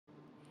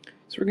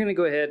So we're going to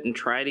go ahead and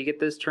try to get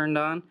this turned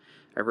on.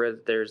 I've read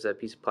that there's a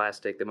piece of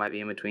plastic that might be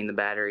in between the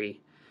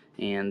battery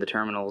and the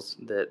terminals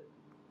that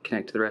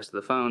connect to the rest of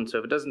the phone. So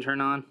if it doesn't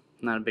turn on,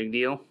 not a big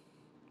deal.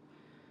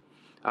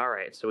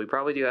 Alright, so we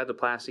probably do have the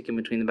plastic in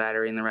between the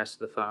battery and the rest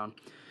of the phone.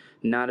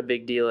 Not a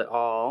big deal at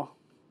all.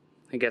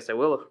 I guess I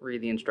will read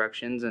the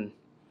instructions and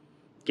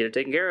get it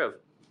taken care of.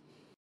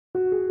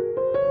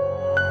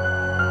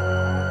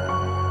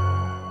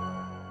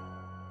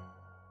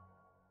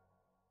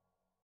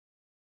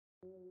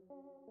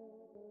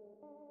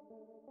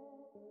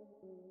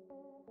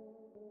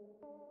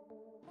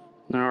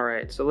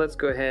 Alright, so let's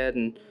go ahead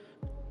and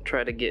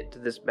try to get to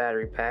this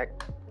battery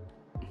pack.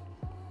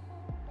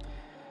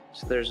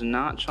 So there's a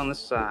notch on the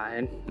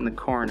side in the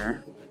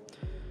corner.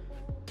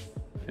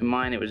 In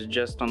mine it was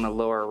just on the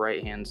lower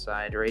right hand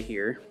side right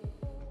here.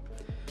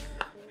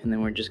 And then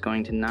we're just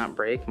going to not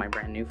break my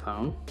brand new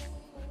phone.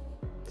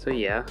 So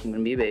yeah, I'm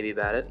gonna be a baby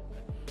about it.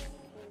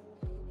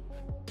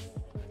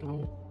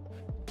 Oh.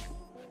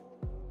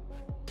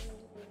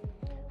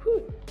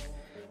 Whew.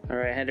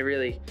 Alright, I had to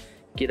really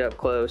get up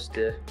close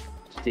to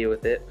deal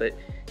with it, but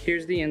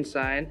here's the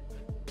inside.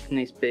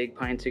 Nice big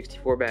Pine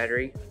 64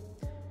 battery.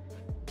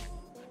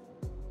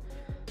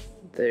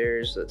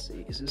 There's, let's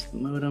see, is this the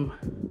modem?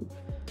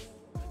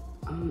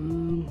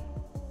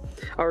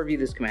 I'll review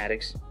the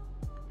schematics,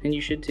 and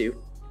you should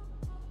too.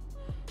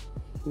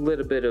 A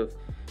little bit of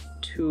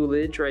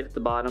toolage right at the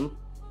bottom.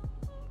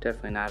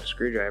 Definitely not a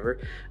screwdriver.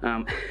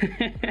 I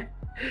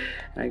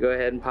go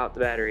ahead and pop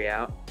the battery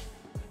out.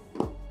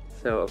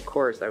 So of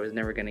course I was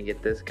never going to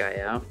get this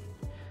guy out.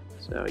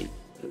 So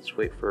let's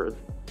wait for,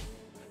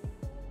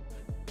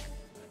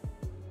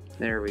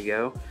 there we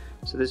go.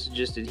 So this is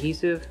just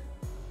adhesive.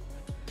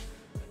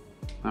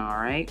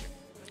 Alright,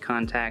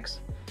 contacts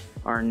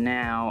are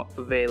now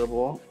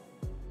available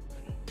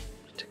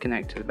to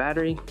connect to the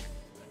battery.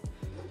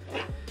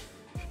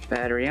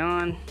 Battery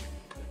on,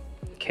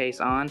 case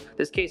on.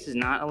 This case is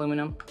not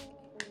aluminum.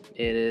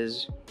 It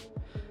is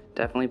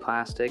definitely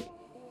plastic,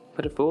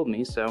 but it fooled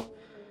me, so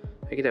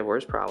I could have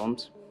worse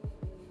problems.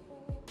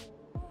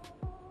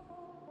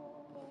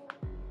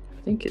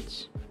 I think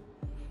it's,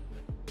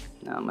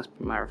 no, it must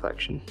be my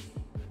reflection.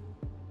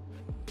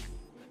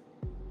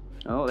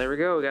 Oh, there we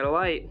go, we got a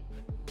light.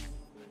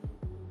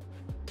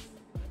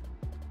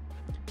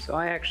 So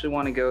I actually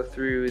want to go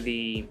through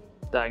the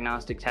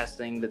diagnostic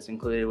testing that's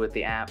included with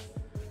the app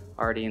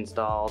already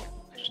installed.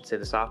 I should say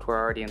the software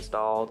already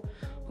installed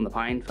on the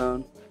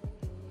PINEPHONE.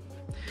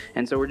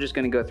 And so we're just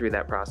going to go through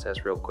that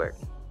process real quick.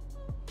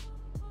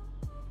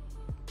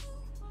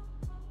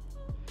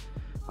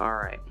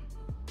 Alright,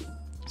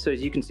 so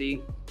as you can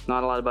see,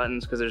 not a lot of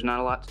buttons because there's not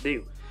a lot to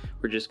do.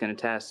 We're just going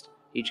to test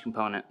each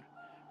component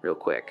real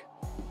quick.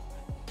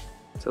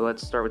 So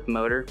let's start with the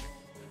motor.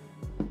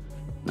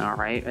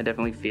 Alright, I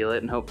definitely feel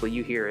it and hopefully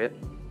you hear it.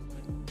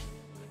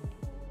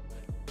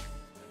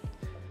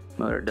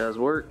 Motor does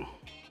work.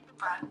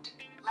 Front,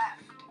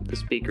 left. The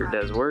speaker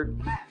Front, does work.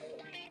 Left,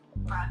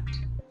 front,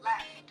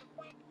 left,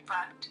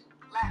 front,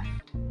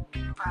 left,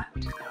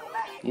 front,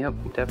 left. Yep,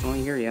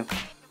 definitely hear you.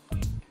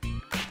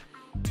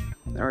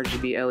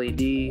 RGB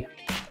LED.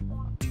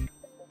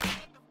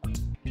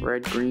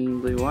 Red,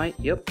 green, blue, white.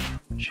 Yep,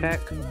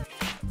 check.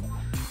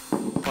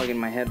 Plug in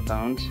my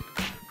headphones.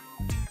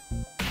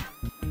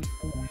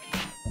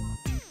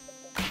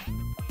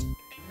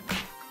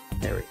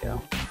 There we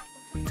go.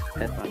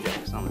 Headphone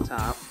jack's on the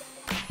top.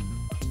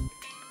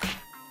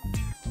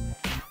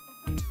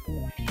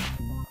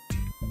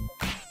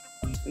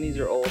 And these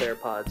are old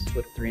AirPods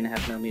with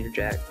 3.5mm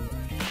jack.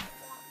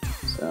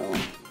 So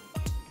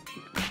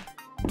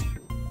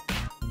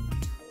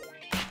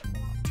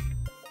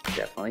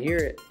definitely hear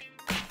it.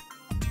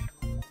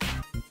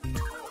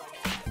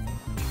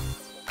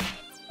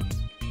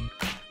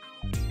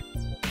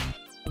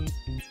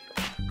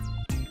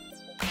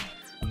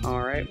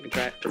 Alright,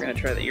 we're gonna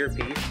try the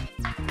earpiece.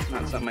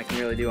 Not something I can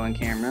really do on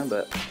camera,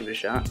 but give it a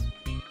shot.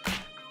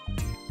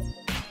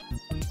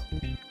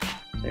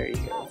 There you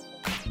go.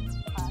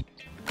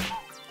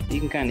 You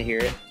can kind of hear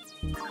it.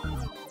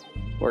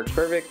 Works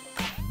perfect.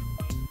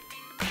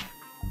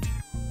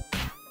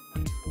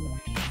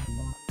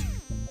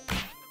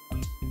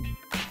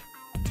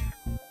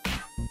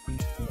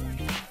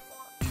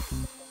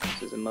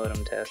 This is a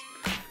modem test.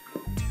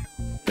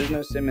 There's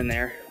no SIM in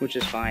there, which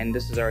is fine.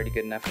 This is already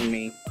good enough for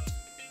me.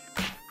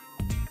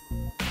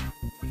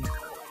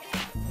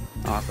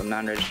 Awesome,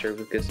 non-registered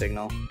with good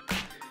signal.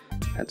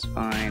 That's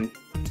fine.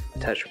 The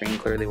touchscreen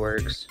clearly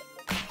works.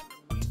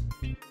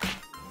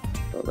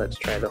 So let's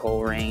try the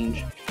whole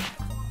range.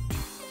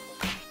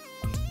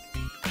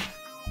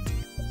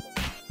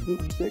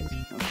 Oops, 6.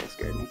 Okay,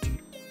 scared me.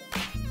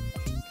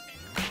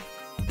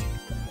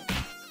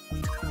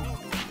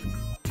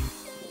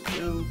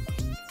 There we go.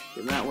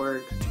 So that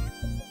works.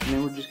 And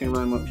then we're just going to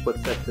run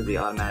what's set to the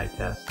automatic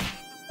test.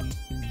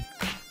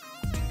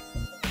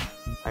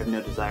 I have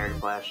no desire to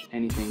flash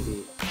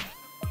anything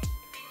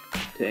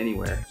to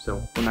anywhere,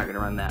 so we're not going to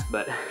run that.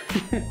 But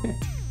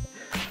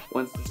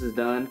once this is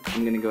done,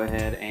 I'm going to go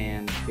ahead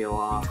and peel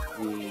off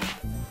the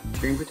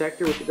screen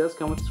protector, which it does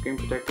come with a screen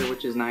protector,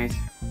 which is nice.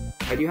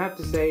 I do have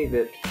to say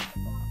that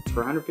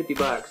for 150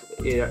 bucks,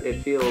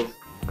 it feels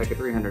like a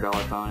 $300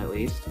 phone at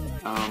least.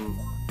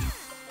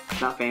 It's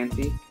not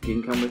fancy.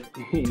 Didn't come with,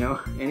 you know,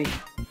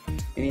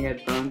 any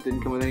headphones.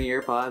 Didn't come with any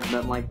AirPods.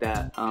 Nothing like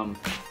that.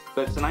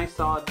 But it's a nice,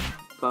 solid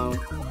phone.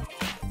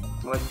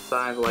 I like the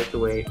size. I like the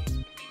weight.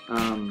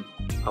 I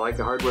like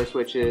the hardware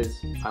switches.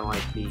 I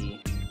like the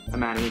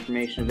amount of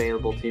information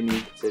available to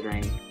me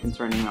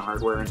concerning the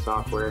hardware and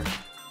software.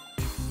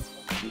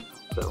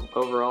 So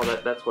overall,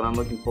 that's what I'm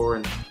looking for,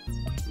 and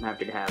I'm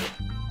happy to have it.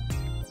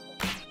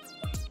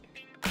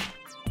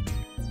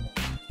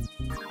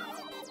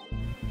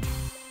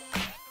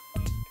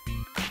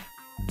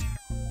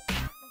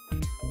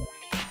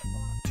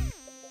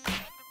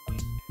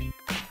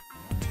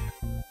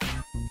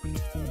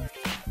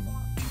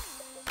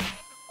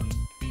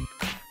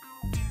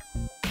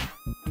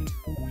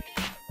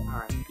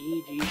 Alright,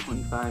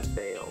 EG25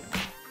 failed.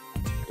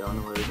 Don't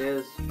know what it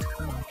is,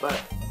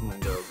 but I'm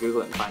going to go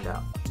Google it and find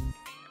out.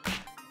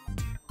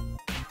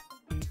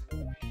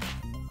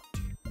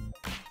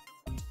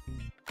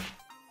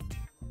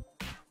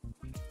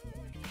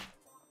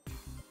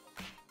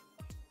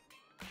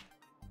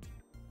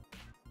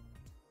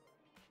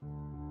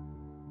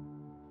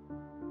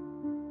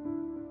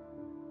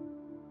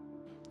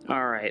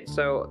 Alright,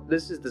 so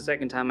this is the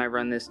second time I've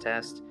run this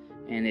test,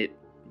 and it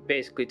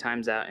basically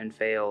times out and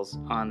fails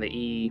on the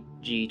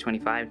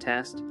EG25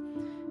 test.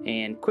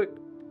 And quick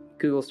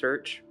Google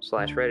search /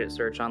 Reddit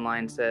search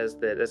online says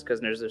that that's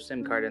because there's a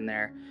SIM card in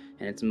there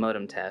and it's a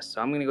modem test.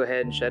 So I'm going to go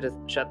ahead and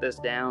shut this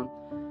down,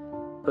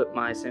 put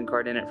my SIM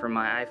card in it from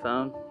my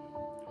iPhone.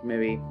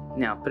 Maybe,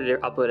 no,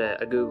 I'll put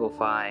a Google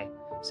Fi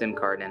SIM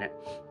card in it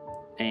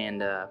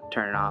and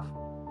turn it off,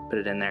 put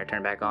it in there, turn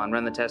it back on,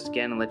 run the test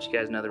again, and let you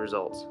guys know the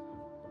results.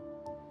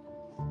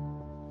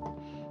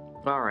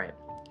 Alright,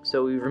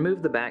 so we've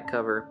removed the back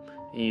cover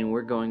and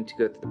we're going to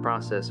go through the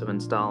process of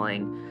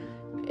installing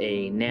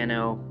a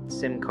Nano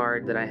SIM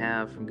card that I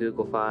have from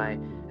Google Fi,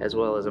 as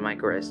well as a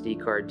micro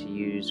SD card to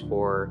use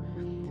for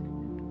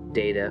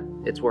data.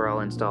 It's where I'll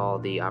install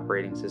the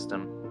operating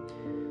system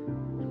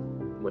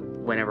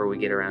whenever we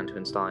get around to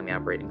installing the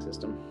operating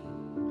system.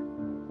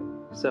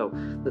 So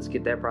let's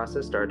get that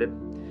process started.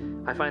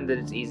 I find that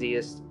it's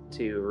easiest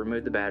to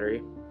remove the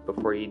battery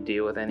before you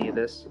deal with any of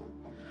this,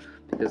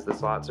 because the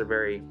slots are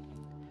very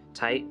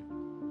tight,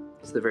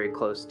 so they're very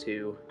close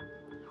to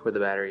where the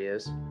battery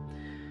is.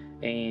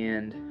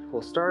 And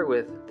we'll start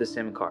with the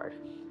SIM card.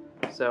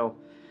 So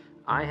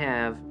I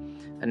have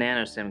a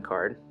Nano SIM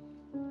card,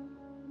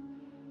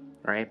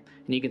 right?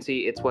 And you can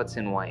see it's what's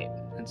in white,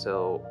 and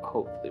so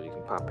hopefully we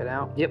can pop it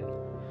out. Yep,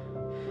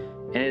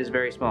 and it is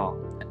very small.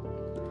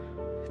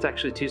 It's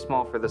actually too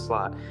small for the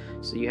slot,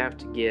 so you have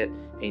to get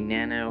a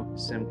Nano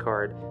SIM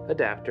card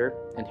adapter,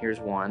 and here's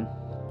one.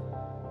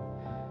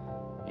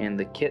 And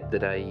the kit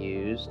that I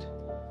used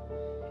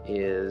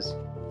is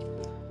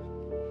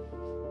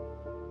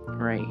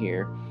right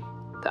here,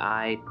 the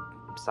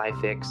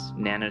iSci-Fix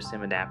Nano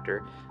SIM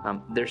adapter.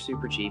 They're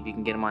super cheap. You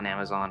can get them on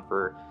Amazon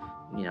for,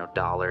 you know,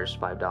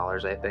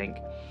 $5 I think.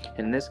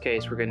 In this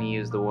case, we're going to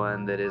use the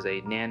one that is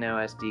a Nano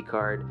SD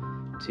card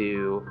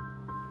to,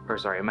 or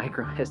sorry, a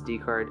micro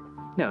SD card.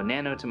 No,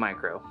 Nano to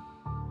micro.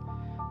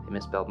 They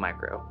misspelled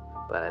micro,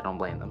 but I don't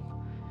blame them.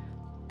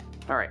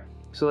 Alright,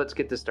 so let's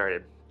get this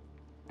started.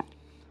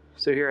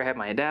 So here I have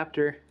my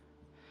adapter,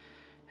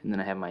 and then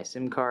I have my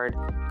SIM card.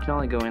 You can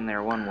only go in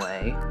there one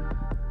way,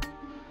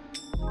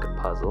 like a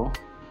puzzle.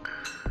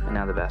 And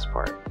now the best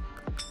part.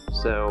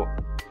 So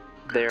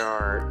there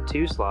are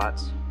two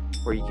slots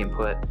where you can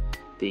put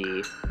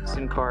the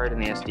SIM card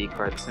and the SD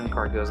card. The SIM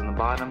card goes on the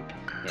bottom,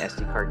 the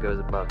SD card goes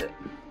above it.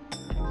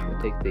 So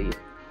we'll take the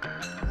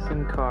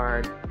SIM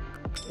card,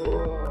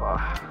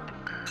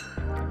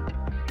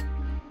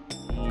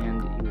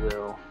 and you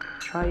will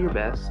try your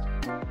best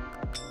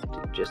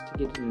just to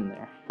get it in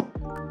there.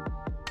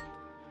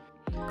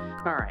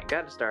 Alright,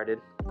 got it started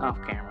off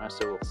camera,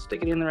 so we'll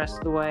stick it in the rest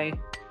of the way,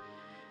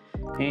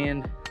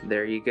 and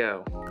there you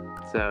go.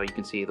 So you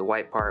can see the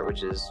white part,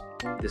 which is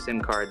the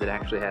SIM card that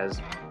actually has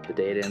the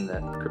data and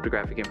the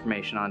cryptographic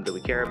information on it that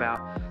we care about.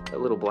 That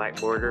little black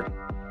border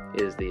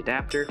is the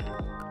adapter.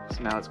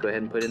 So now let's go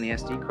ahead and put in the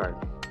SD card.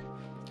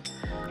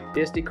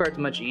 The SD card's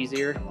much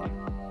easier,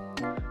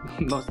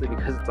 mostly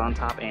because it's on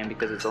top and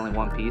because it's only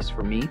one piece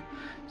for me.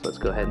 So let's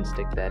go ahead and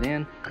stick that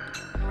in.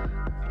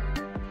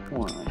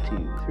 1,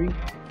 2, 3.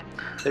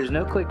 There's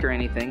no click or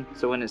anything,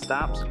 so when it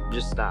stops,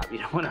 just stop. You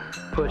don't want to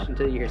push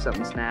until you hear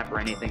something snap or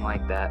anything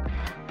like that.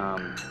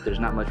 There's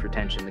not much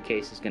retention. The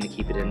case is going to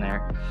keep it in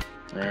there,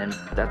 and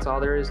that's all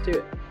there is to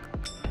it.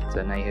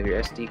 So now you have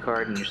your SD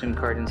card and your SIM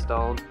card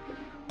installed.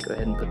 Go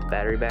ahead and put the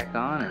battery back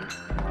on and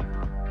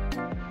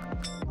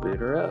boot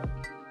her up.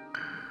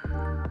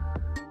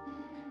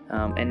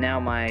 And now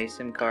my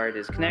SIM card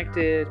is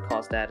connected,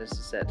 call status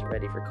is set to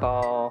ready for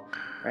call,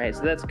 right,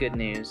 so that's good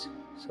news.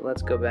 So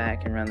let's go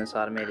back and run this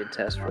automated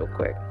test real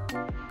quick.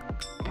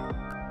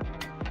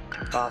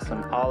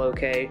 Awesome, all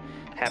okay,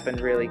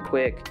 happened really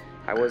quick.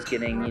 I was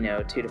getting,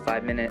 2 to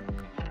 5 minute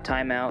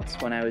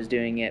timeouts when I was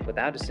doing it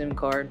without a SIM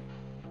card.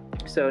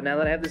 So now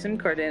that I have the SIM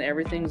card in,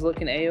 everything's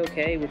looking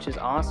a-okay, which is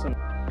awesome.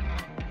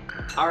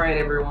 Alright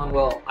everyone,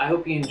 well, I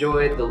hope you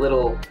enjoyed the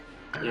little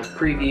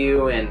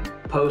preview and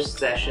post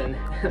session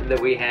that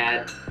we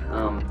had,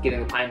 getting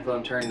the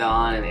PINEPHONE turned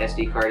on and the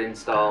SD card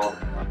installed.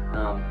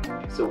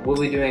 So we'll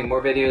be doing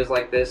more videos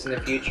like this in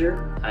the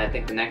future. I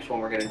think the next one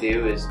we're going to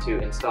do is to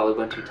install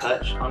Ubuntu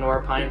Touch onto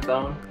our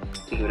PINEPHONE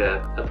to give it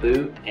a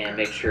boot and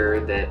make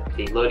sure that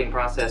the loading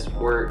process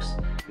works,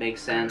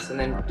 makes sense, and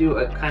then do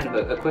a kind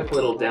of a quick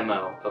little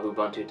demo of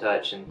Ubuntu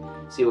Touch and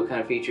see what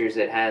kind of features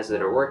it has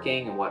that are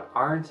working and what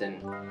aren't,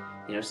 and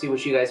see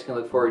what you guys can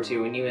look forward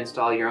to when you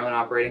install your own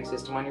operating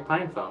system on your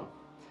PINEPHONE.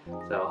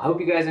 So I hope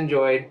you guys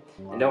enjoyed,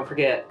 and don't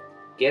forget,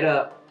 get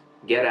up,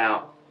 get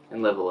out,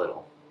 and live a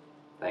little.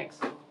 Thanks.